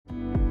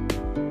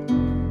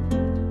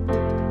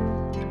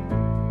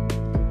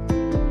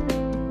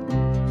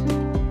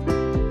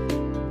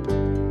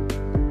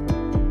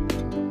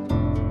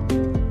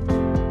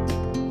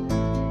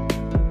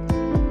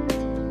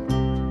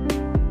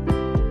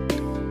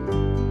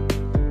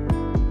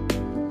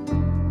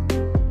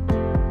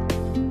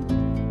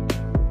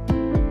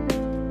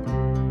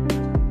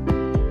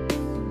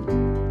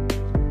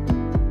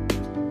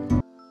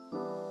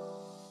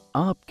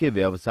आपके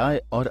व्यवसाय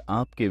और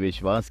आपके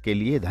विश्वास के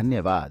लिए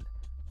धन्यवाद।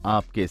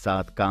 आपके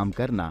साथ काम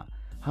करना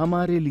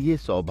हमारे लिए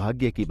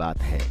सौभाग्य की बात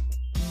है।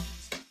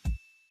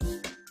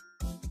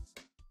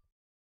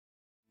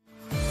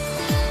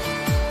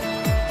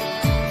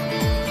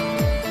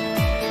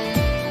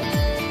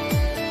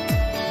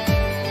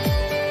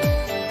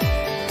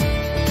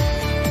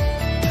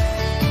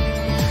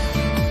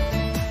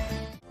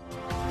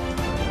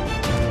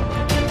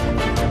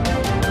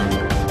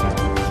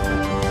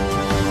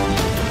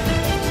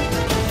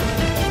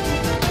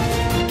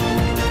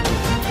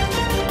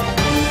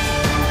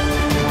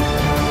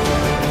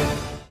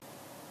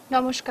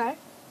 নমস্কার,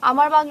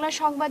 আমার বাংলা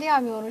সংবাদে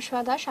আমি অনুষ্কা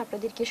দাস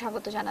আপনাদেরকে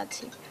স্বাগত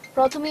জানাচ্ছি।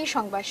 প্রথমেই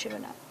সংবাদ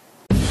শিরোনাম।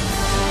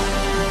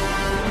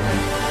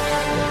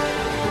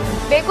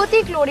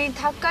 বেগতিক লরির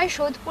ধাক্কায়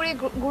সোদপুরে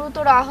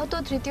গুরুতর আহত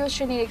তৃতীয়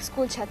শ্রেণীর এক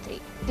স্কুল ছাত্রী,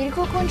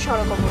 দীর্ঘক্ষণ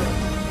সড়ক অবরোধ।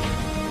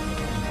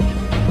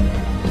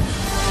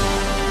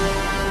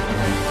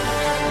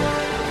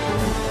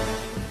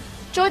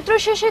 চৈত্র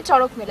শেষে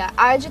চড়ক মেলা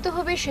আয়োজিত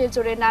হবে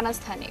শিলচরের নানা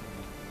স্থানে।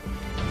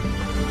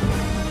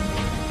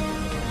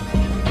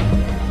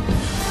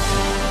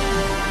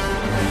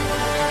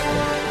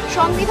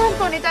 সংবিধান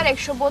প্রণেতার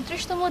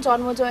 ১৩২তম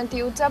জন্মজয়ন্তী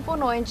উদযাপন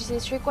ওএনজিসি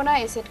শ্রীকোনা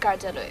এসেট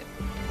কার্যালয়ে।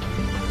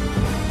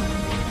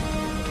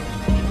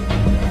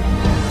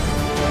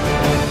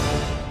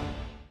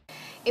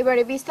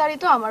 এবারে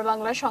বিস্তারিত আমার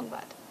বাংলা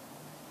সংবাদ।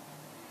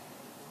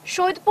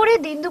 সৈয়দপুরে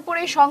দিন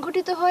দুপুরে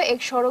সংঘটিত হয় এক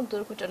সড়ক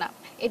দুর্ঘটনা।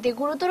 এতে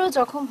গুরুতর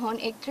জখম হন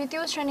এক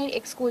তৃতীয় শ্রেণীর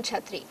এক স্কুল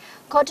ছাত্রী।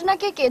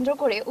 ঘটনাকে কেন্দ্র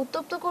করে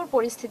উত্তপ্তকর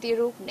পরিস্থিতির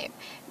রূপ নেয়।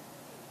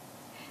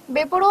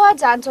 বেপরোয়া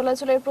যান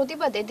চলাচলের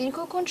প্রতিবাদে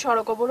দীর্ঘক্ষণ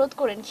সড়ক অবরোধ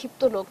করেন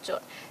ক্ষিপ্ত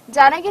লোকজন।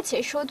 জানা গেছে,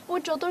 সৈয়দপুর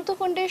চতুর্থ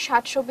খণ্ডের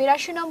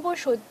 ৭৮২ নম্বর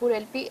সৈয়দপুর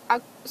এলপি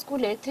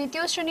স্কুলের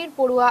তৃতীয় শ্রেণীর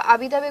পড়ুয়া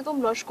আবিদা বেগম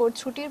লস্কর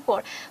ছুটির পর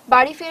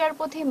বাড়ি ফেরার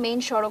পথে মেইন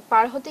সড়ক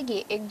পার হতে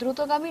গিয়ে এক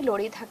দ্রুতগামী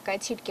লরি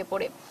ধাক্কায় ছিটকে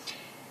পড়ে।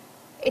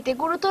 এতে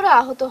গুরুতর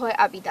আহত হয়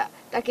আবিদা।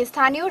 তাকে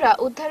স্থানীয়রা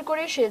উদ্ধার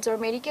করে শিলচর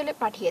মেডিকেলে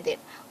পাঠিয়ে দেন।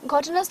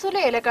 ঘটনাস্থলে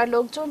এলাকার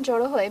লোকজন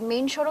জড়ো হয়ে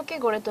মেইন সড়কে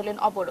গড়ে তোলেন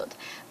অবরোধ।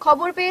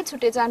 খবর পেয়ে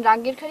ছুটে যান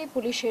রাঙ্গিরখালী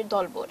পুলিশের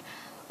দলবল।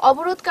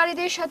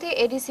 অবরোধকারীদের সাথে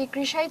এডিসি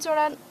কৃষাই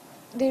চড়ান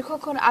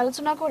দীর্ঘক্ষণ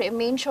আলোচনা করে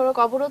মেইন সড়ক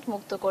অবরোধ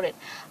মুক্ত করেন।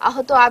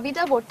 আহত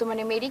আবিদা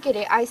বর্তমানে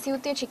মেডিকেলে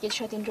আইসিইউতে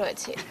চিকিৎসাধীন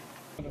রয়েছে।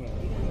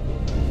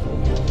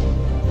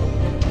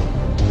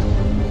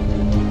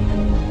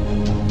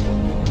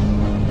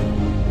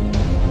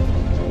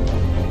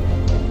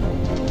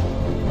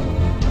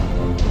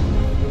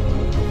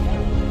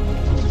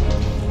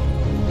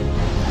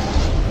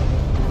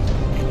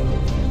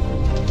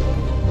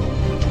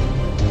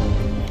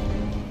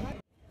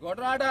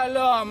 ঘটনাটা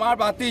হলো আমার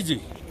ভাতিজি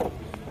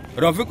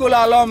রফিকুল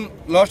আলম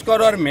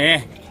লস্করের মেয়ে,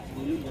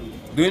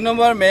 ২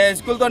 নম্বর মেয়ে।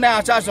 স্কুল তো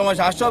আসার সময়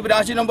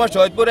 ৭৮২ নম্বর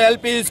সৈয়দপুর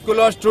এলপি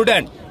স্কুলের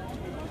স্টুডেন্ট।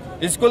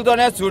 স্কুল তো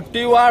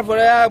ছুটি হওয়ার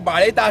পরে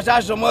বাড়িতে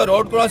আসার সময়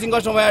রোড ক্রসিং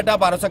এর সময় একটা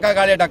 ১২ চাকা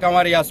গাড়ি ঢাকা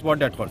মারিয়া স্পট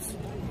ডেড করছে।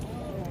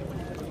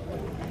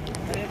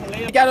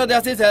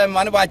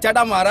 মানে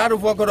বাচ্চাটা মারার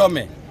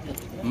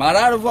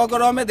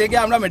উপক্রমে দেখে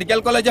আমরা মেডিকেল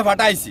কলেজে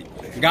ফাটাইছি।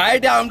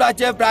 গাড়িটা আমরা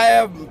প্রায়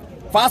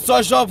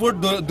 ৫০০-৬০০ ফুট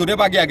দূরে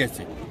পাকিয়া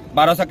গেছে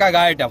 ১২ চাকা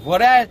গাড়িটা।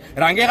 পরে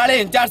রাঙ্গিখালী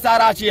ইনচার্জ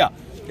স্যার আসিয়া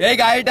এই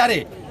গাড়িটারে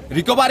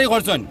রিকভারি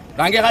করছেন।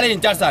 রাঙ্গিখালী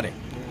ইনচার্জ স্যারে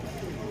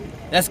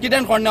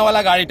অ্যাক্সিডেন্ট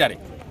করনেওয়ালা গাড়িটারে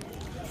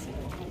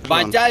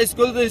বাচ্চা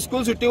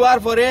স্কুল ছুটি হওয়ার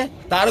পরে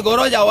তার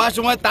ঘরে যাওয়ার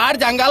সময় তার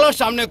জাঙ্গালের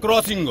সামনে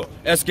ক্রসিং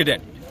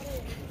অ্যাক্সিডেন্ট,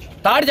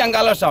 তার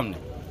জাঙ্গালের সামনে,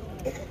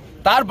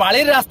 তার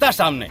বাড়ির রাস্তার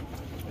সামনে,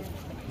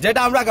 যেটা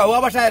আমরা গাওয়া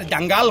ভাষায়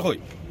জাঙ্গাল হই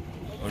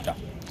ওটা।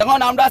 তখন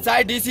আমরা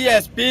চাই ডিসি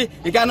এসপি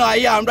এখানে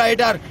আইয়া আমরা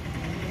এটার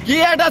কি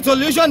একটা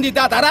সলিউশন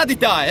দিতা, তারা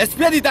দিতা,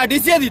 এসপি দিতা,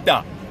 ডিসি দিতা,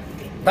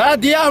 তারা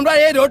দিয়ে আমরা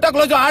এই রোডটা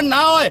ক্লোজ আর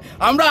না হয়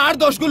আমরা আর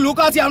 ১০ গুণ লোক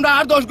আছি, আমরা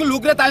আর ১০ গুণ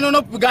লোকরে তাই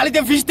গাড়িতে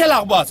ফিসতে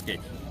লাগবো আজকে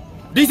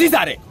ডিসি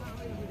স্যারে।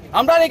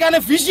 আমরা এখানে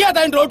ফিসিয়া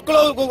তাই রোড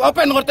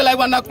ওপেন করতে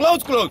লাগবো না,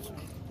 ক্লোজ।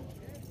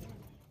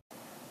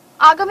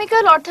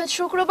 আগামীকাল অর্থাৎ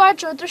শুক্রবার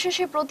চৈত্র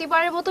শেষে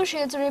প্রতিবারের মতো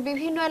শিলচরের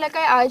বিভিন্ন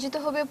এলাকায় আয়োজিত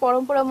হবে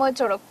পরম্পরাময়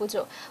চড়ক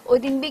পুজো। ওই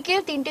দিন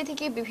বিকেল ৩টে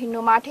থেকে বিভিন্ন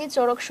মাঠে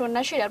চড়ক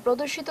সন্ন্যাসীরা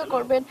প্রদর্শিত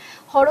করবেন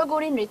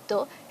হরগৌরী নৃত্য,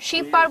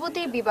 শিব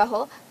পার্বতীর বিবাহ,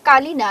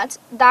 কালী নাচ,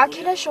 দা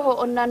খেলা সহ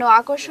অন্যান্য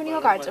আকর্ষণীয়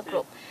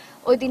কার্যক্রম।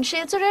 ওই দিন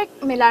শিলচরের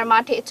মেলার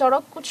মাঠে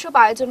চড়ক উৎসব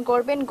আয়োজন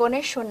করবেন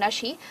গণেশ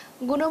সন্ন্যাসী।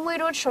 গুণময়ী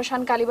রোড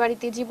শ্মশান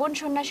কালীবাড়িতে জীবন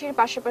সন্ন্যাসীর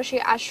পাশাপাশি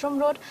আশ্রম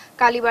রোড,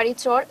 কালীবাড়ি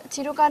চর,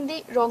 চিরকান্দি,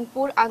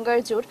 রংপুর,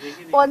 আঙ্গারজুট,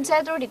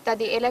 পঞ্চায়েত রোড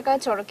ইত্যাদি এলাকায়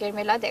চড়কের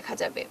মেলা দেখা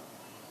যাবে।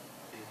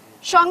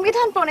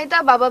 সংবিধান প্রণেতা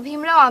বাবা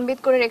ভীমরাও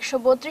আম্বেদকরের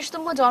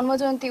 ১৩২তম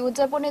জন্মজয়ন্তী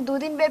উদযাপনে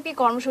দুদিনব্যাপী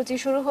কর্মসূচি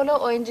শুরু হলো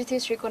ওএনজিসি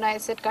শ্রীকোনা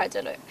এসেট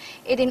কার্যালয়ে।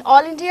 এদিন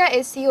অল ইন্ডিয়া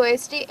এসসি ও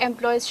এসটি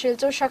এমপ্লয়িজ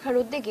শিলচর শাখার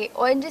উদ্যোগে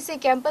ওএনজিসি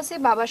ক্যাম্পাসে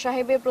বাবা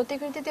সাহেবের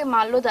প্রতিকৃতিতে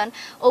মাল্যদান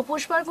ও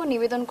পুষ্পার্ঘ্য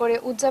নিবেদন করে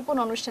উদযাপন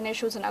অনুষ্ঠানের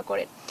সূচনা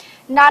করেন।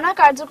 নানা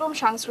কার্যক্রম,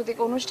 সাংস্কৃতিক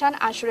অনুষ্ঠান,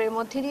 আসরের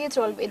মধ্যে দিয়ে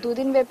চলবে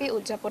দুদিনব্যাপী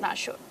উদযাপন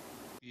আসর।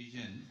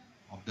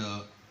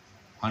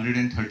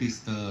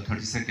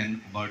 132nd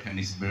birth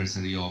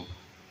anniversary of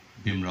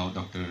Bhimrao,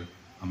 Dr.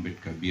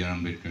 Ambedkar, B.R.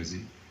 Ambedkar ji.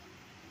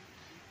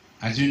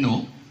 As you know,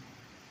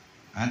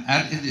 And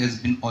as it has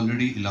been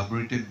already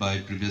elaborated by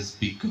previous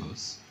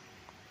speakers,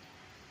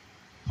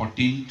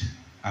 14th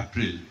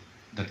April,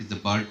 that is the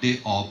birthday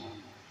of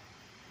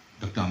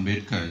Dr.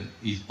 Ambedkar,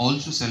 is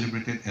also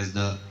celebrated as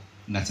the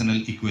National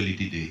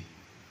Equality Day.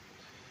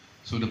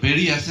 So the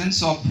very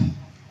essence of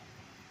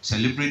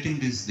celebrating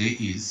this day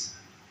is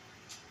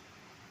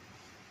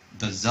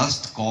the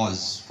just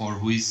cause for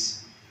which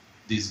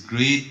this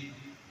great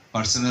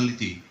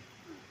personality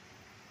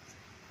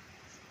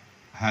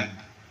had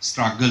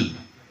struggled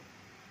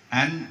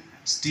and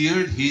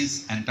steered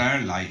his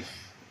entire life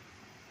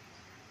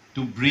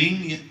to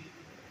bring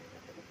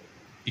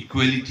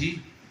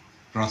equality,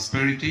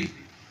 prosperity,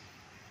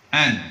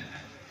 and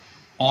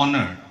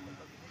honor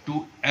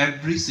to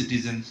every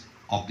citizen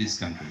of this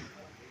country.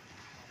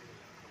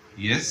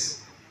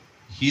 Yes,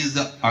 he is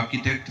the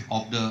architect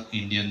of the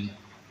Indian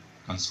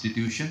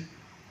Constitution.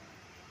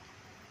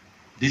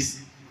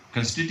 This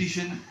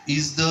Constitution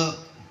is the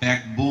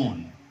backbone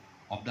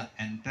of the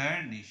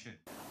entire nation.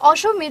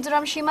 অসম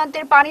মিজোরাম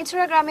সীমান্তের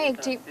পানিছড়া গ্রামে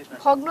একটি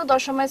ভগ্ন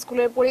দশমায়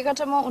স্কুলের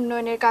পরিকাঠামো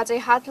উন্নয়নের কাজে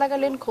হাত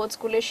লাগালেন খোদ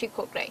স্কুলের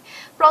শিক্ষকরাই।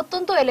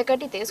 প্রত্যন্ত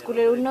এলাকাটিতে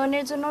স্কুলের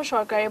উন্নয়নের জন্য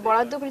সরকারের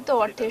বরাদ্দকৃত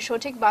অর্থের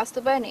সঠিক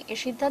বাস্তবায়নে এ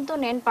সিদ্ধান্ত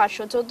নেন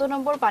 514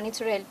 নম্বর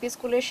পানিছড়া এলপি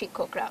স্কুলের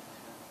শিক্ষকরা।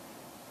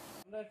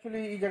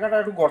 অ্যাকচুয়ালি এই জায়গাটা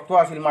একটু গর্ত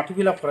আছিল, মাটি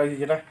ফিল আপ করাইছি,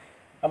 যেটা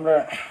আমরা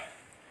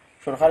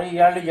সরকারি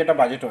ইয়ারলি যেটা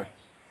বাজেট হয়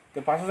তো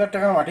 5,000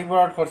 টাকার মাটি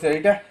বরাদ্দ করছে।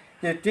 এইটা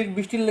যে ঠিক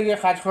বৃষ্টির লেগে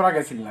কাজ করা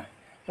গেছিল না,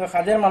 তো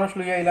কাজের মানুষ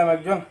লইয়া এলাম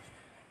একজন,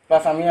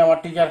 প্লাস আমি আমার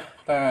টিচার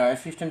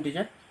অ্যাসিস্ট্যান্ট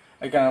টিচার।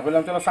 এইখানে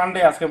বললাম চলো সানডে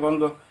আজকে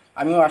বন্ধ,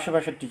 আমিও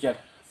আশেপাশের টিচার,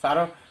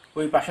 স্যারও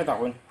ওই পাশে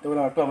থাকুন, তো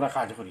বললাম একটু আমরা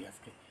কাজ করি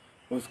আজকে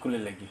ওই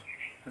স্কুলের লেগে,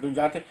 একটু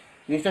যাতে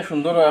জিনিসটা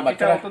সুন্দর হয়।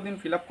 বাচ্চারা কতদিন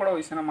ফিল আপ করা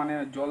হয়েছে না, মানে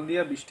জল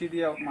দিয়ে বৃষ্টি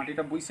দিয়ে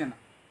মাটিটা বইছে না,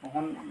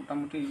 তখন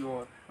মোটামুটি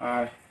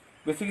আর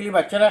বেসিক্যালি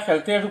বাচ্চারা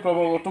খেলতে একটু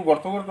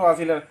গর্ত গর্ত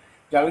আছিল, আর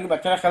যার কি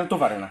বাচ্চারা খেলতে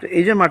পারে না।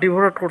 এই যে মাটি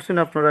ভরাট করছেন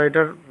আপনারা,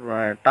 এটার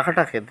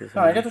টাকাটা খেতেছেন?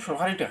 না, এটা তো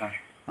সরকারি টাকা,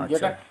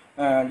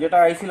 যেটা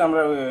আইছিল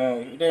আমরা,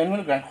 এটা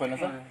অ্যানুয়াল গ্রান্ট হয় না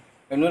স্যার,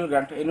 অ্যানুয়াল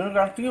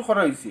গ্রান্ট থেকে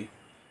করা হয়েছে।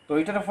 তো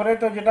এইটার পরে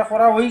তো যেটা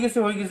করা হয়ে গেছে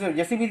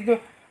জেসিবি তো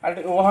আর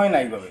ও হয় না,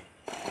 এইভাবে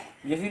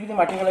জেসিবিতে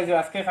মাটি ফেলাইছে।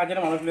 আজকে কাজের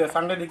মানুষ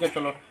সানডে দিকে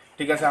চলো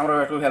ঠিক আছে আমরা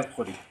একটু হেল্প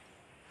করি,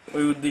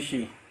 ওই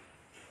উদ্দেশ্যেই।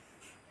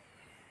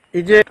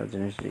 এই যে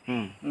জিনিস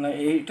না,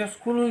 এইটা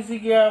স্কুল হয়েছে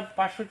গিয়া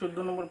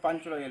 514 নম্বর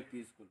পাঞ্চলা এলপি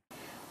স্কুল।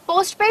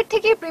 পোস্টপেড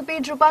থেকে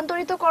প্রিপেড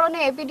রূপান্তরিতকরণে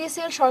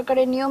এপিডিসিএল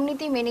সরকারের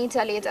নিয়মনীতি মেনেই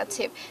চালিয়ে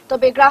যাচ্ছে।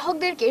 তবে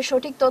গ্রাহকদেরকে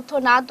সঠিক তথ্য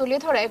না তুলে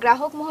ধরায়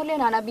গ্রাহক মহলে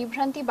নানা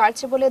বিভ্রান্তি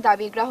বাড়ছে বলে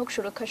দাবি গ্রাহক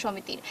সুরক্ষা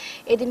সমিতির।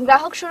 এদিন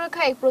গ্রাহক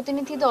সুরক্ষা এক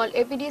প্রতিনিধি দল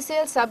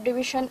এপিডিসিএল সাব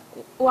ডিভিশন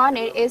 1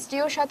 এর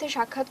এসডিওর সাথে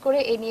সাক্ষাৎ করে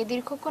এ নিয়ে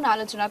দীর্ঘক্ষণ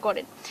আলোচনা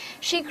করেন।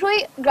 শীঘ্রই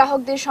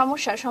গ্রাহকদের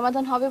সমস্যার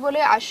সমাধান হবে বলে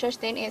আশ্বাস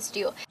দেন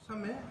এসডিও।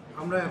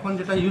 আমরা এখন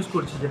যেটা ইউজ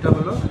করছি যেটা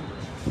হলো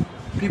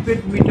prepaid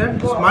metre,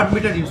 smart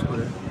meter use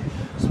করে।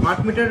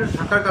 স্মার্ট মিটার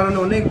থাকার কারণে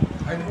অনেক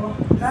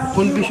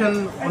কনফিউশন,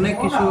 অনেক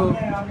কিছু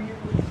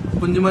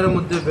কনজিউমারের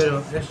মধ্যে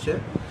এসছে,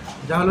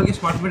 যা হলো কি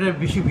স্মার্ট মিটারের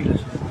বেশি বিল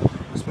আছে।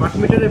 স্মার্ট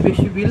মিটারের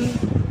বেশি বিল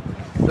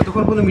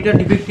যতক্ষণ কোনো মিটার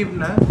ডিফেক্টিভ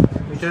না,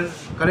 মিটার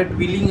কারেক্ট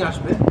বিলিং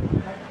আসবে,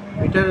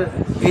 মিটার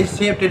এই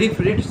সেম টেরিফ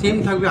রেট সেম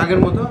থাকবে আগের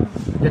মতো,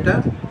 যেটা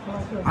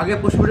আগে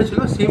পোস্টপেডে ছিল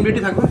সেম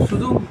রেটই থাকবে।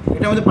 শুধু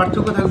এটার মধ্যে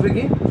পার্থক্য থাকবে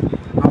কি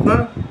আপনার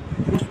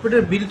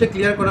পোস্টপেডের বিলটা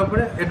ক্লিয়ার করার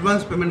পরে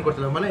অ্যাডভান্স পেমেন্ট করতে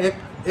হবে, মানে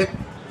এক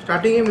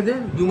স্টার্টিংয়ের মধ্যে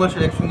 2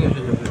 মাসের একসঙ্গে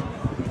এসে যাবে।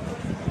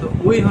 তো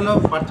ওই হলো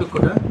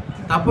পার্থক্যটা।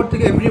 তারপর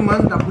থেকে এভরি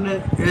মান্থ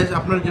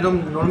আপনার যেরকম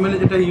নর্মালি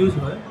যেটা ইউজ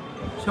হয়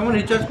সেমন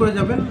রিচার্জ করে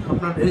যাবেন।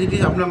 আপনার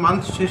আপনার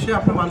মান্থ শেষে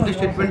আপনার মান্থলি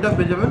স্টেটমেন্টটা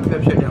পেয়ে যাবেন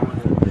ওয়েবসাইটে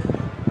আমাদের,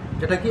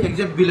 যেটা কি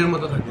এক্সাক্ট বিলের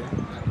মতো থাকে।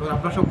 তো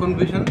আপনার সব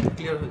কনফিউশন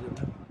ক্লিয়ার হয়ে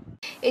যাবে।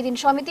 এদিন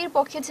সমিতির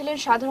পক্ষে ছিলেন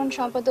সাধারণ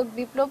সম্পাদক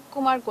বিপ্লব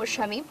কুমার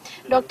গোস্বামী,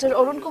 ডক্টর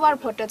অরুণ কুমার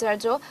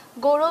ভট্টাচার্য,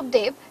 গৌরব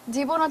দেব,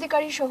 জীবন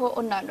অধিকারী সহ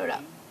অন্যান্যরা।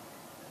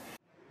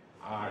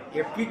 আর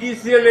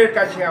এপিডিসিএল এর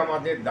কাছে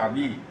আমাদের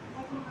দাবি,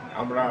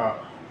 আমরা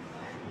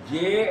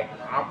যে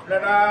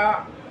আপনারা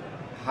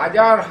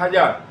হাজার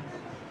হাজার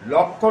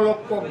লক্ষ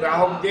লক্ষ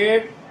গ্রাহকদের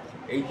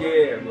এই যে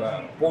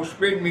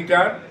পোস্টপেড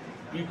মিটার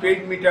প্রিপেড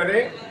মিটারে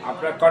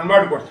আপনারা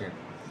কনভার্ট করছেন,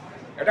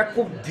 এটা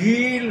খুব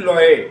ধীর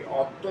লয়ে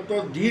অত্যন্ত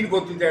ধীর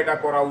গতিতে এটা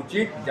করা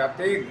উচিত,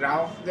 যাতে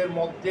গ্রাহকদের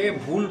মধ্যে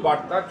ভুল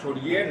বার্তা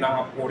ছড়িয়ে না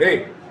পড়ে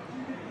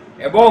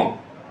এবং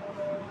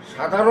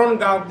সাধারণ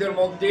গ্রাহকদের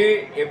মধ্যে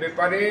এ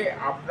ব্যাপারে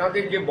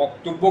আপনাদের যে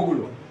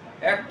বক্তব্যগুলো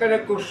একটারে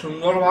খুব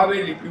সুন্দরভাবে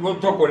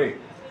লিপিবদ্ধ করে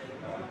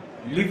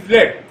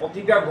লিফলেট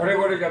প্রতিটা ঘরে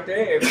ঘরে, যাতে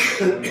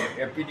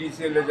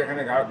এপিডিসিএল এর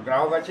যেখানে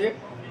গ্রাহক আছে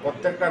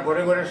প্রত্যেকটা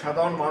ঘরে ঘরে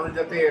সাধারণ মানুষ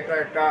যাতে এটা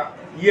একটা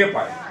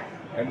পায়,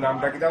 এর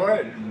নামটা কি তাহলে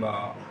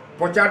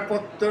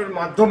প্রচারপত্রের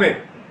মাধ্যমে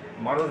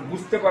মানুষ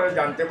বুঝতে পারে,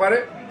 জানতে পারে,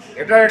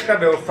 এটার একটা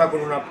ব্যবস্থা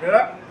করুন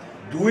আপনারা।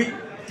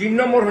 2-3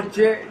 নম্বর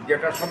হচ্ছে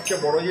যেটা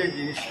সবচেয়ে বড় যে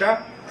জিনিসটা,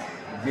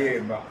 যে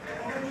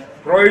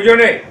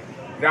প্রয়োজনে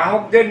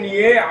গ্রাহকদের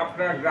নিয়ে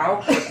আপনার গ্রাহক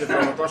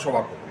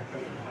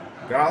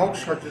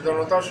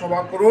সচেতনতা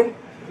সভা করুন,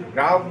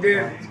 গ্রাহকদের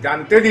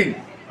জানতে দিন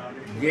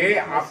যে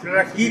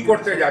আপনারা কি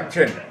করতে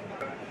যাচ্ছেন।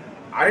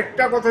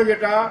 আরেকটা কথা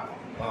যেটা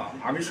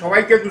আমি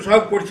সবাইকে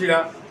দোষারোপ করছি না,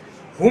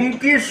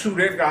 হুমকির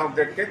সুরে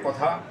গ্রাহকদেরকে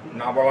কথা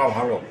না বলা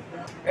ভালো।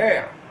 হ্যাঁ,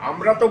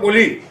 আমরা তো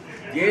বলি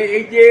যে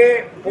এই যে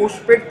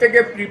পোস্টপেড থেকে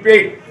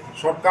প্রিপেড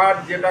সরকার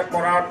যেটা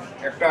করার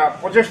একটা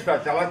প্রচেষ্টা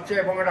চালাচ্ছে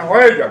এবং এটা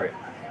হয়ে যাবে,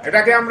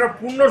 এটাকে আমরা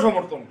পূর্ণ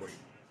সমর্থন করি।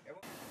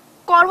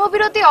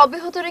 কর্মবিরতি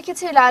অব্যাহত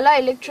রেখেছে লালা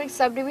ইলেকট্রিক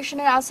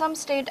সাবডিভিশনের আসাম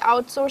স্টেট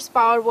আউটসোর্স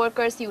পাওয়ার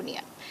ওয়ার্কার্স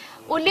ইউনিয়ন।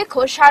 উল্লেখ্য,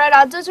 সারা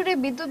রাজ্য জুড়ে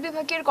বিদ্যুৎ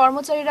বিভাগের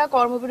কর্মচারীরা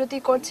কর্মবিরতি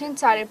করছেন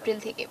 4 এপ্রিল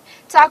থেকে।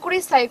 চাকুরি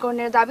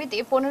স্থায়ীকরণের দাবিতে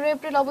 15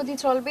 এপ্রিল অবধি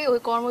চলবে ওই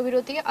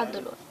কর্মবিরতি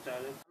আন্দোলন।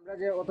 আমরা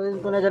যে অতদিন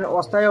তো যেন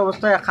অস্থায়ী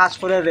অবস্থায় কাজ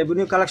করে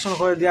রেভিনিউ কালেকশন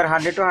করে দেওয়ার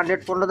 100 to 100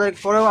 15 তারিখ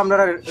পরেও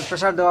আমরা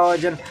প্রেশার দেওয়া হয়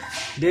যে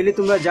ডেইলি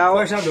তোমরা যাও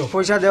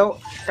পয়সা দেও,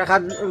 টাকা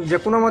যে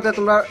কোনো মতে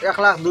তোমরা 1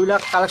 লাখ 2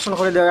 লাখ কালেকশন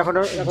করে দেও এখন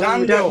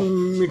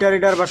মিটার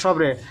রিডার বা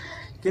সবরে,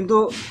 কিন্তু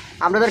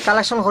আমাদের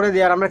কালেকশন করে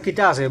দেওয়ার আমরা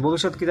কিটা আছে,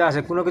 ভবিষ্যৎ কিটা আছে,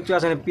 কোনো কিছু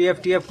আছে না, পিএফ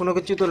টিএফ কোনো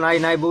কিছু তো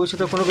নাই,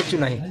 ভবিষ্যতে কোনো কিছু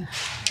নাই।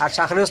 আর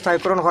চাকরিও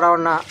স্থায়ীকরণ করা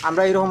না,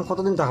 আমরা এরকম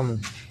কতদিন থাকবো?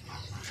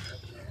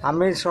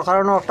 আমি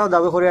সরকারের একটাও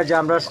দাবি করি যে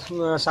আমরা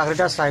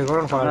চাকরিটা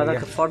স্থায়ীকরণ করা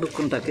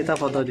কোনটা কিতা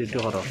পদ্ধতি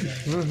করো?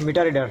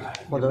 মিটার রিডার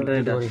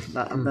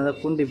আপনাদের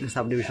কোন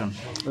সাব ডিভিশন?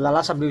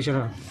 লালা সাব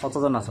ডিভিশনের।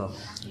 কতজন আছো?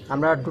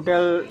 আমরা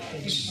টোটাল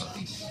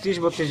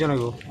 30-32 জন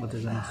হইব।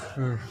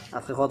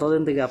 আজকে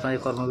কতদিন থেকে আপনার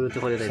কর্মবিরতি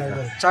করে দিয়েছেন?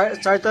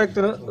 4 তারিখ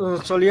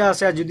চলিয়া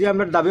আছে। আর যদি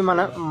আমরা দাবি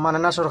মানে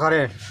না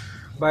সরকারে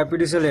বা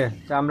পিডিসিএলে,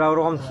 আমরা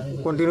ওরকম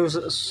কন্টিনিউ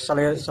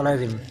চালাই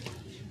দিম।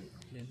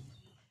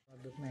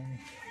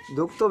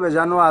 দুঃখ তো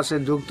বেজানো আছে,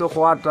 দুঃখ তো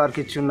খোয়ার তো আর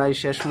কিছু নাই,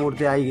 শেষ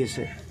মুহূর্তে আই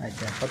গেছে।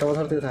 আচ্ছা, কত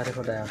বছর থেকে থাকে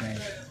কোথায় আপনি?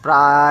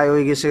 প্রায়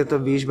হয়ে গেছে তো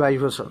 20-22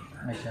 বছর।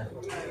 আচ্ছা,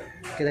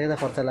 কেটা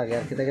খরচা লাগে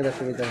আর কেটা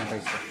সুবিধা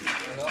পাইছে?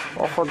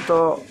 তখন তো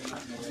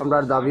আমরা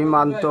দাবি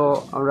মানতো,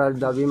 আমরা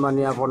দাবি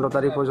মানিয়া 15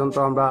 তারিখ পর্যন্ত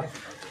আমরা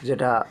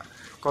যেটা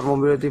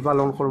কর্মবিরতি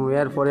পালন করবো,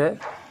 এরপরে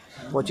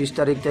 25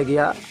 তারিখ থেকে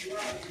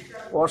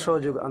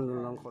অসহযোগ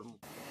আন্দোলন করব।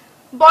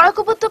 বরাক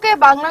উপত্যকায়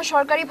বাংলা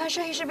সরকারি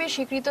ভাষা হিসেবে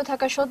স্বীকৃত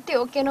থাকা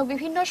সত্ত্বেও কেন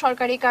বিভিন্ন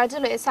সরকারি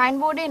কার্যালয়ে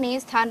সাইনবোর্ডে নেই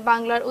স্থান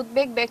বাংলার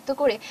উদ্বেগ ব্যক্ত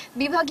করে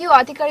বিভাগীয়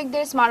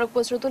আধিকারিকদের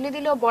স্মারকপত্র তুলে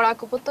দিল বরাক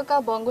উপত্যকা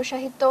বঙ্গ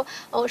সাহিত্য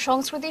ও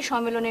সংস্কৃতি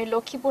সম্মেলনের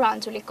লক্ষ্মীপুর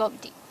আঞ্চলিক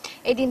কমিটি।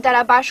 এদিন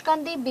তারা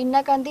বাঁশকান্দি,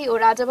 বিন্নাকান্দি ও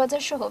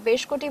রাজাবাজার সহ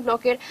বেশ কটি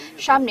ব্লকের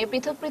সামনে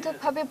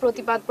পৃথকভাবে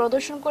প্রতিবাদ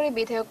প্রদর্শন করে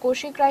বিধায়ক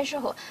কৌশিক রায়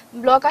সহ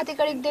ব্লক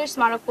আধিকারিকদের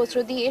স্মারকপত্র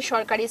দিয়ে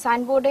সরকারি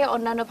সাইনবোর্ডে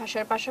অন্যান্য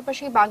ভাষার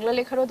পাশাপাশি বাংলা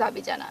লেখারও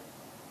দাবি জানান।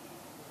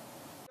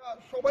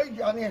 সবাই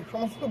জানে,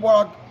 সমস্ত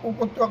বরাক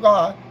উপত্যকা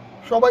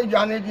সবাই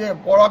জানে যে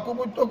বরাক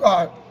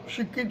উপত্যকার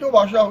শিক্ষিত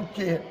ভাষা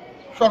হচ্ছে,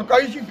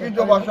 সরকারি স্বীকৃত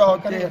ভাষা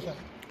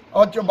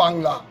হচ্ছে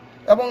বাংলা।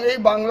 এবং এই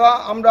বাংলা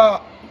আমরা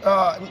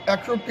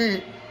 61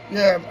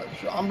 যে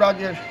আমরা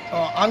যে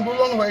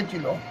আন্দোলন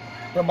হয়েছিল,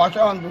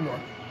 ভাষা আন্দোলন,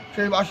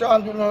 সেই ভাষা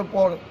আন্দোলনের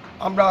পর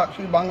আমরা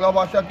সেই বাংলা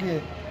ভাষাকে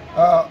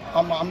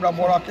আমরা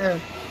বরাকের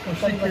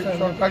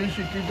সরকারি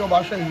স্বীকৃত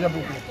ভাষা হিসাবে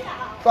দিই।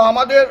 তো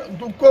আমাদের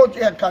দুঃখ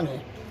হচ্ছে এখানে,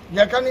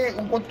 যেখানে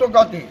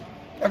উপত্যকাতে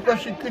একটা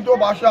শিক্ষিত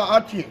ভাষা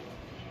আছে,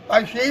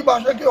 তাই সেই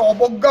ভাষাকে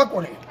অবজ্ঞা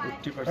করে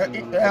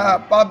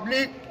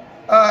পাবলিক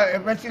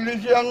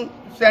ফ্যাসিলিটেশন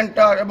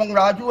সেন্টার এবং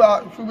রাজুয়া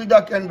সুবিধা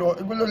কেন্দ্র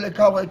এগুলো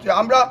লেখা হয়েছে।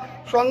 আমরা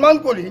সম্মান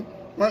করি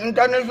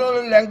ইন্টারন্যাশনাল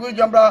ল্যাঙ্গুয়েজ,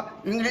 আমরা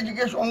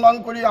ইংরেজিকে সম্মান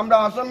করি, আমরা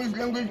আসামিজ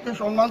ল্যাঙ্গুয়েজকে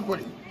সম্মান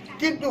করি,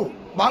 কিন্তু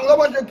বাংলা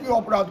ভাষা কি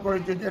অপরাধ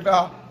করেছে যেটা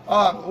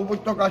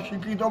উপত্যকার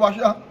স্বীকৃত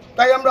ভাষা?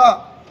 তাই আমরা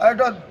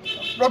এটা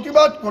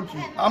প্রতিবাদ করছি।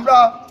 আমরা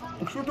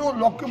শুধু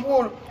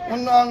লক্ষ্মীপুর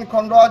উন্নয়ন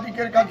খণ্ড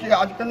আধিকারিকের কাছে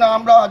আজকে না,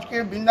 আমরা আজকে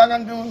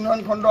বিন্দাকান্দি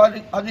উন্নয়ন খণ্ড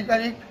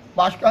আধিকারিক,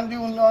 বাঁশকান্দি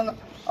উন্নয়ন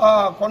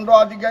খণ্ড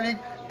আধিকারিক,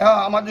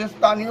 আমাদের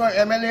স্থানীয়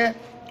এমএলএ,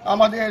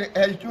 আমাদের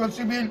এসডিও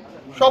সিভিল,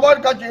 সবার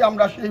কাছে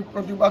আমরা সেই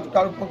প্রতিবাদ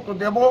কারকপত্র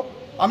দেব।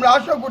 আমরা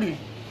আশা করি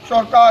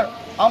সরকার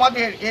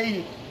আমাদের এই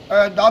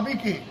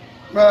দাবিকে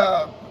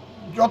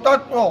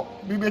যথার্থ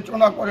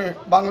বিবেচনা করে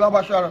বাংলা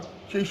ভাষার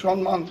সেই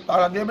সম্মান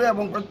তারা দেবে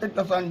এবং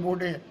প্রত্যেকটা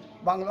সাইনবোর্ডে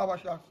বাংলা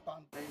ভাষার স্থান।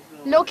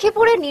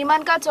 লক্ষ্মীপুরে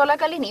নির্মাণ কাজ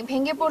চলাকালীনই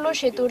ভেঙে পড়ল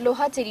সেতুর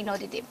লোহা চেরি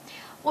নদীতে।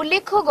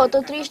 উল্লেখ্য, গত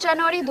 30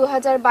 জানুয়ারি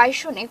 2022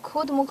 সনে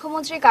খোদ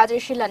মুখ্যমন্ত্রী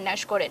কাজের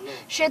শিলান্যাস করেন।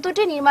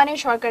 সেতুটি নির্মাণে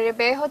সরকারের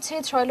ব্যয় হচ্ছে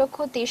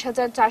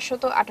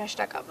 6,30,428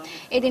 টাকা।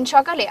 এদিন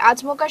সকালে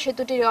আজমকা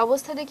সেতুটির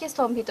অবস্থা দেখে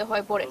স্তম্ভিত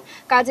হয়ে পড়েন।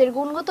 কাজের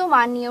গুণগত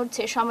মান নিয়ে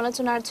উঠছে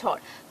সমালোচনার ঝড়।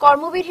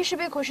 কর্মবীর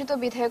হিসেবে ঘোষিত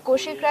বিধায়ক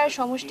কৌশিক রায়ের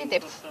সমষ্টিতে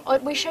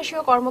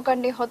অবিশ্বাসীয়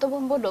কর্মকাণ্ডে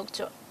হতভম্ব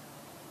লোকজন।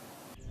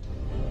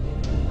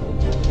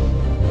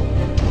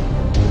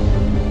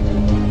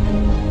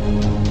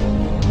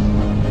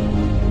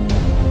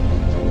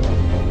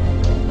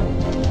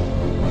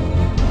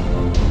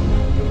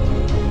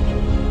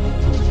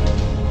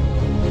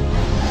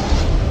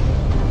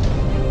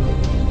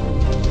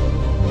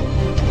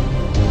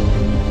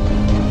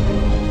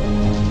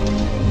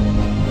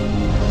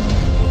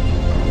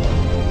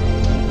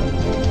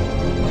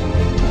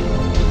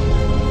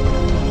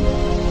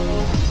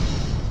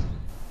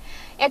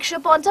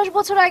 150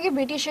 বছর আগে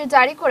ব্রিটিশের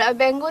জারি করা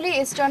Bengali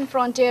eastern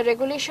frontier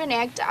regulation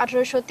act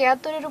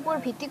 1873 উপর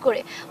ভিত্তি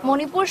করে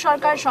মণিপুর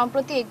সরকার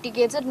সম্প্রতি একটি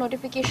গেজেট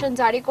নোটিফিকেশন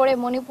জারি করে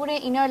মণিপুরে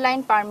ইনার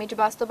লাইন পারমিট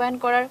বাস্তবায়ন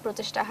করার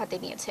প্রচেষ্টা হাতে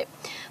নিয়েছে।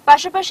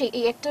 পাশাপাশি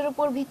এই অ্যাক্টের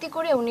উপর ভিত্তি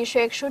করে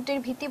 1961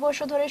 ভিত্তিবর্ষ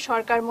ধরে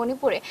সরকার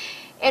মণিপুরে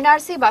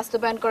এনআরসি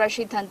বাস্তবায়ন করার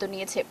সিদ্ধান্ত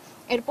নিয়েছে।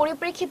 এর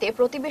পরিপ্রেক্ষিতে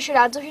প্রতিবেশী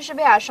রাজ্য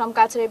হিসেবে আসাম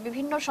কাছাড়ের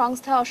বিভিন্ন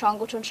সংস্থা ও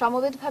সংগঠন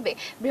সমবেতভাবে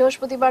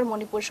বৃহস্পতিবার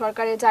মণিপুর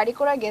সরকারের জারি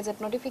করা গেজেট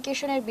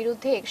নোটিফিকেশনের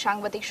বিরুদ্ধে এক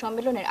সাংবাদিক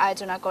সম্মেলনের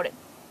আয়োজন করেন।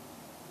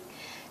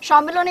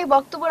 সম্মেলনে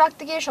বক্তব্য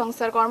রাখতে গিয়ে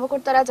সংস্থার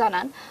কর্মকর্তারা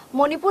জানান,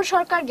 মণিপুর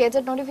সরকার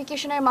গেজেট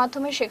নোটিফিকেশনের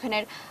মাধ্যমে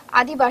সেখানের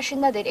আদি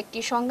বাসিন্দাদের একটি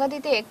সংজ্ঞা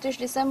দিতে 31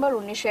 ডিসেম্বর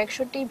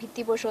 1961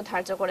 ভিত্তিবর্ষ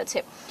ধার্য করেছে।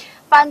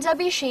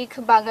 পাঞ্জাবি, শিখ,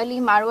 বাঙালি,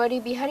 মারোয়ারি,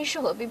 বিহারি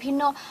সহ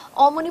বিভিন্ন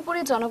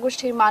অমণিপুরী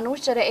জনগোষ্ঠীর মানুষ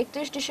যারা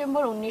 31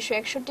 ডিসেম্বর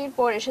 1961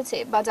 পর এসেছে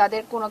বা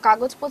যাদের কোনো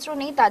কাগজপত্র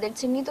নেই তাদের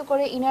চিহ্নিত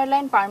করে ইনার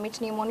লাইন পারমিট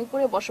নিয়ে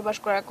মণিপুরে বসবাস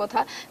করার কথা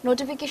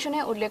নোটিফিকেশনে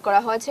উল্লেখ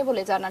করা হয়েছে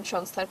বলে জানান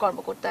সংস্থার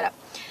কর্মকর্তারা।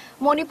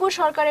 মণিপুর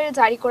সরকারের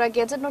জারি করা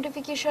গেজেট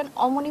নোটিফিকেশন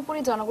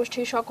অমণিপুরী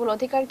জনগোষ্ঠীর সকল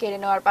অধিকার কেড়ে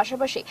নেওয়ার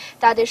পাশাপাশি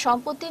তাদের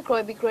সম্পত্তি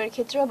ক্রয় বিক্রয়ের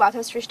ক্ষেত্রেও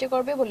বাধা সৃষ্টি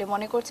করবে বলে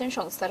মনে করছেন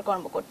সংস্থার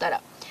কর্মকর্তারা।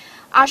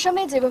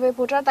 আসামে যেভাবে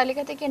ভোটার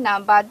তালিকা থেকে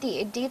নাম বাদ দিয়ে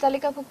ডি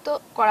তালিকাভুক্ত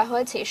করা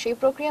হয়েছে সেই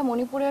প্রক্রিয়া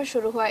মণিপুরেও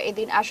শুরু হওয়া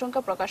এদিন আশঙ্কা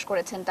প্রকাশ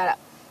করেছেন তারা।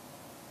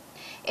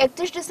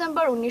 31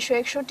 ডিসেম্বর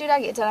 1961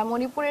 আগে যারা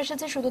মণিপুরে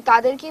এসেছে শুধু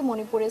তাদেরকেই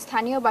মণিপুরের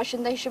স্থানীয়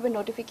বাসিন্দা হিসেবে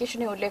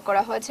নোটিফিকেশনে উল্লেখ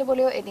করা হয়েছে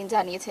বলেও এদিন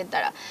জানিয়েছেন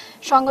তারা।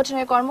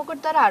 সংগঠনের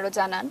কর্মকর্তারা আরো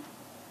জানান,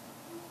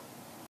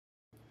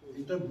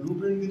 এটা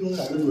ব্লুপ্রিন্ট কিন্তু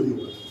আগে তৈরি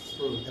করে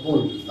এবং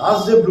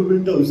লাস্ট যে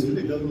ব্লুপ্রিন্টটা হয়েছিল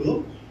এটা হলো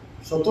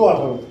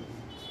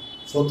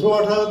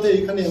 17-18তে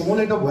এখানে এমন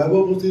একটা ভয়াবহ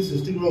পরিস্থিতি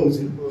সৃষ্টি করা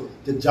হয়েছিল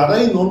যে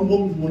যারাই নন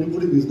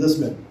মণিপুরি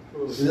বিজনেসম্যান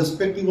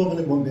রেসপেক্টিভ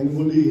মানে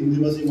বেঙ্গলি,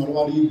 হিন্দিভাষী,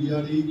 মারোয়ারি,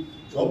 বিহারি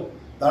সব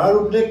তার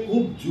উপরে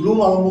খুব জুলুম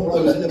আরম্ভ করা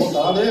হয়েছিল এবং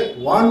তাদের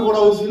ওয়ার্ন করা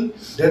হয়েছিল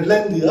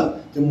ডেডলাইন দিয়া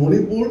যে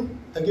মণিপুর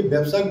থেকে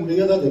ব্যবসা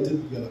ঘুরিয়ে তারা যেতে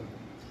গেল।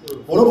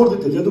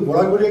 পরবর্তীতে যেহেতু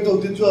বরাকবাড়ি একটা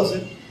ঐতিহ্য আছে,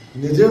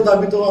 নিজের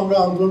দাবিতেও আমরা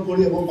আন্দোলন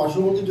করি এবং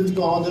পার্শ্ববর্তী যদি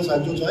আমাদের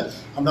সাহায্য চায়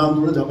আমরা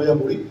আন্দোলনে ঝাঁপাইয়া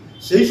পড়ি।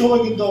 সেই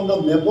সময় কিন্তু আমরা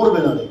নেপর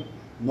ব্যানারে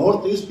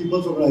নর্থ ইস্ট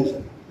পিপলস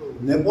অর্গানাইজেশন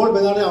নেপর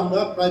ব্যানারে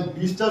আমরা প্রায়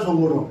 20টা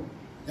সংগঠন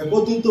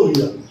একত্রিত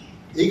হইয়া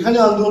এইখানে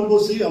আন্দোলন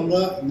করছি। আমরা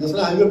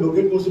ন্যাশনাল হাইওয়ে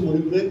ব্লকেট করছি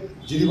মণিপুরে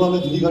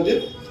জিরিঘাটে।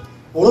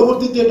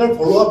 পরবর্তীতে এটার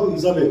ফলো আপ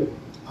হিসাবে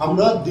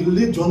আমরা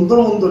দিল্লির যন্ত্র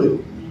মন্দিরে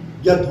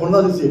গিয়া ধর্ণা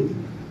দিচ্ছি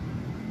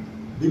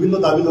বিভিন্ন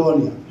দাবি দেওয়া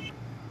নিয়ে।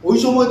 ওই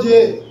সময় যে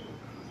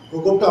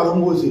প্রকোপটা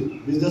আরম্ভ হয়েছে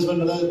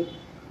বিজনেসম্যানরা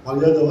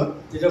ভাগিয়ে দেওয়ার,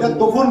 এটা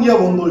তখন গিয়া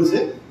বন্ধ হয়েছে।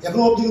 এখন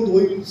অবধি কিন্তু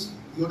ওই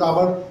ইয়েটা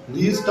আবার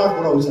রিস্টার্ট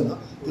করা হয়েছে না,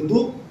 কিন্তু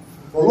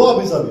ফলো আপ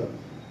হিসাবে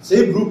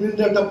সেই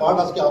ব্লুপ্রিন্টের একটা পার্ট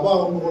আজকে আবার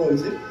আরম্ভ করা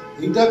হয়েছে।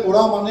 এইটা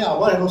করা মানে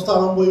আবার হেনস্থা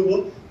আরম্ভ হইব,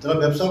 যারা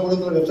ব্যবসা করে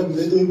তারা ব্যবসা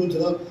বিরোধী হইব,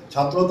 যারা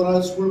ছাত্র তারা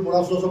স্কুল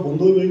পড়াশোনা সব বন্ধ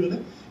হইব এখানে।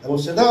 এবং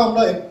সেটা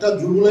আমরা একটা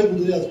জুলাই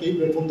বুঝে আজকে এই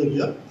প্ল্যাটফর্ম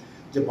দেখিয়া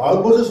যে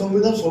ভারতবর্ষের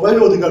সংবিধান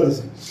সবাইয়ের অধিকার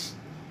দিয়েছে,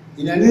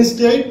 ইন এনি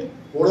স্টেট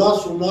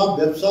পড়াশোনা,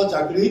 ব্যবসা,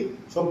 চাকরি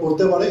সব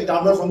করতে পারে, এটা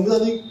আমরা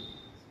সাংবিধানিক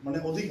মানে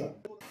অধিকার।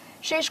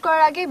 শেষ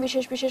করার আগে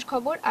বিশেষ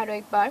খবর আরো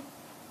একবার।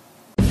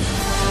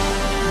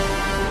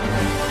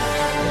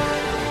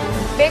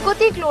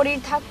 বেগতিক লরির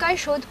ধাক্কায়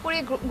সোদপুরে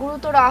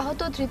গুরুতর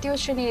আহত 3য়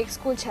শ্রেণীর এক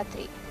স্কুল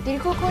ছাত্রী,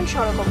 দীর্ঘক্ষণ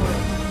সড়ক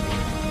অবরোধ।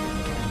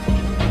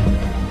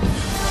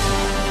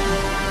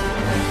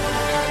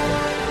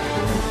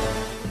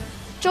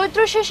 চৈত্র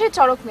শেষে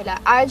চড়ক মেলা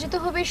আয়োজিত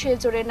হবে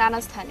শিলচরের নানা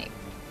স্থানে।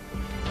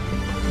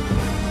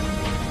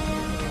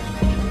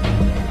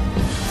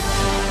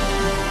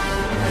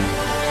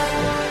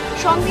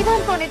 সংবিধান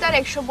প্রণেতার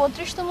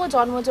 132তম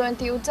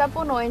জন্মজয়ন্তী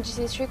উদযাপন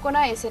ওএনজিসি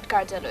শ্রীকোনা এসেট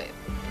কার্যালয়ে।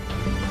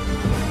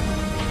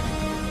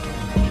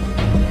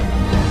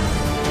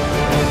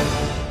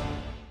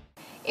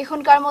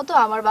 এখনকার মতো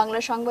আমার বাংলা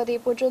সংবাদ এই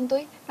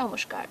পর্যন্তই।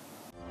 নমস্কার।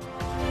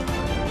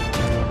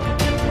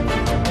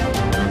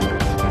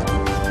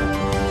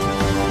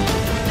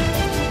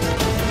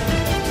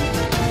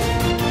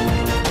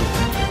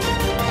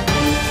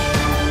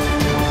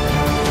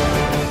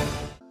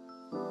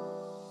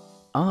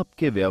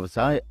 आपके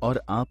व्यवसाय और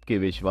आपके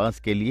विश्वास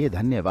के लिए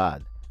धन्यवाद।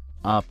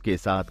 आपके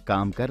साथ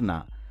काम करना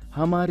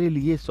हमारे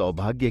लिए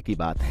सौभाग्य की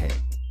बात है।